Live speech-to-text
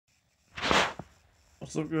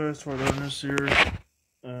What's up, guys? For Darkness here,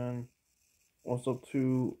 and what's up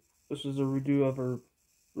to this is a redo of a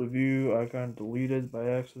review I kind of deleted by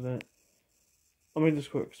accident. Let me just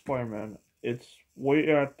quick. Spider-Man. It's way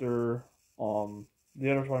after the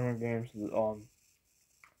other Spider-Man games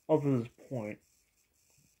up to this point.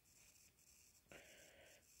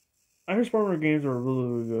 I heard Spider-Man games are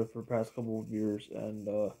really good for the past couple of years, and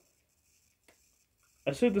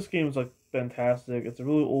I said this game is like fantastic. It's a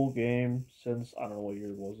really old game since I don't know what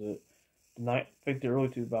year was it. I think the early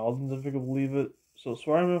 2000s, if I can believe it. So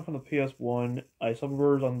Spider-Man from the PS1, I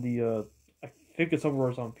subverse on the, I think it's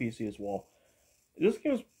subverse on PC as well. This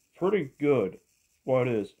game is pretty good. What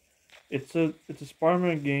it is, it's a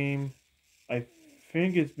Spider-Man game. I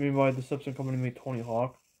think it's made by the Deception company made Tony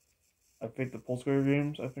Hawk. I think the Pulsar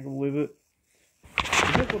games. I think I believe it.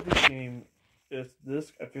 I think what this game is.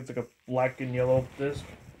 Disc. I think it's like a black and yellow disc.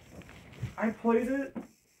 I played it,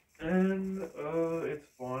 and it's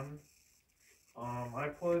fun. I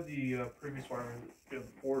played the previous Spider-Man game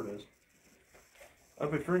before this.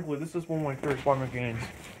 But frankly, this is one of my favorite Spider-Man games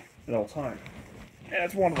of all time. And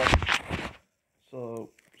it's one of them. So,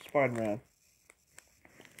 Spider-Man.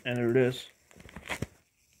 And there it is.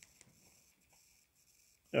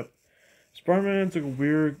 Yep. Spider-Man's like a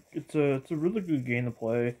weird, it's a really good game to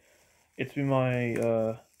play. It's been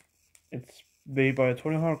it's made by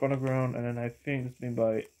Tony Hawk Underground, and then I think it's made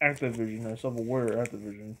by Activision. I'm self-aware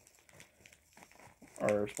Activision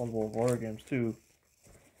are responsible for other games too.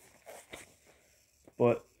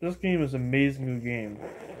 But this game is an amazing good game.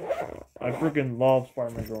 I freaking love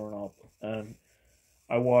Spider-Man growing up, and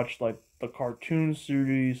I watched like the cartoon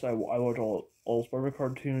series. I watch all Spider-Man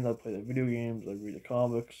cartoons. I play the video games. I read the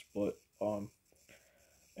comics. But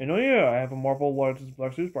yeah, I have a Marvel Legends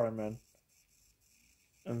Black Suit Spider-Man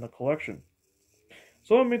in the collection.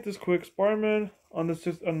 So I'll make this quick. Spider-Man on the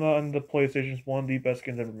PlayStation is one of the best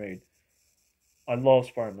games ever made. I love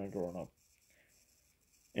Spider-Man growing up.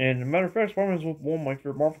 And as a matter of fact, Spider-Man is one of my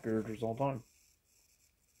favorite Marvel characters of all time.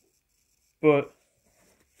 But,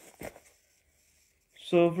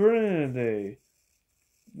 so for the end of the day,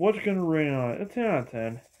 what's going to rate on it? A 10 out of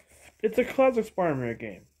 10. It's a classic Spider-Man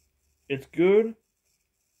game. It's good.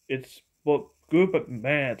 It's good, but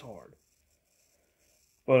man, it's hard.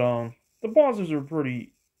 But, the bosses are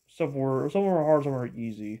pretty, some were hard, some were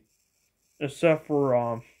easy. Except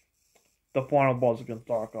for, the final boss against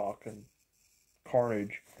Doc Ock and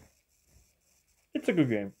Carnage. It's a good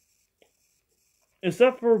game.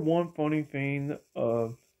 Except for one funny thing,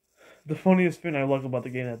 the funniest thing I like about the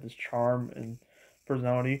game is its charm and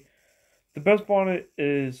personality. The best part of it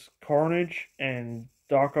is Carnage and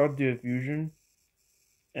Doc Ock do a fusion.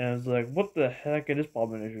 And it's like, what the heck is this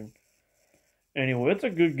abomination? Anyway, it's a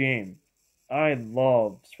good game. I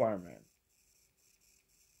love Spider-Man.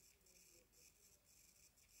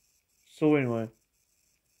 So anyway,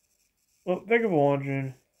 well, thank you for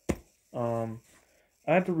watching. I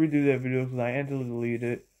had to redo that video because I had to delete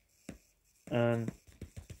it. And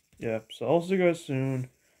yeah, so I'll see you guys soon.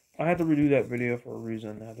 I had to redo that video for a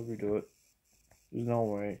reason. I had to redo it. There's no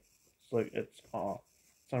way. It's like it's time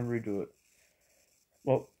to redo it.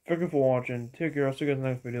 Well, thank you for watching. Take care. I'll see you guys in the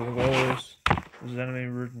next video. Like always, this is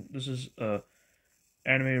animated version. This is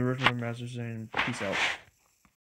animated version of Master saying peace out.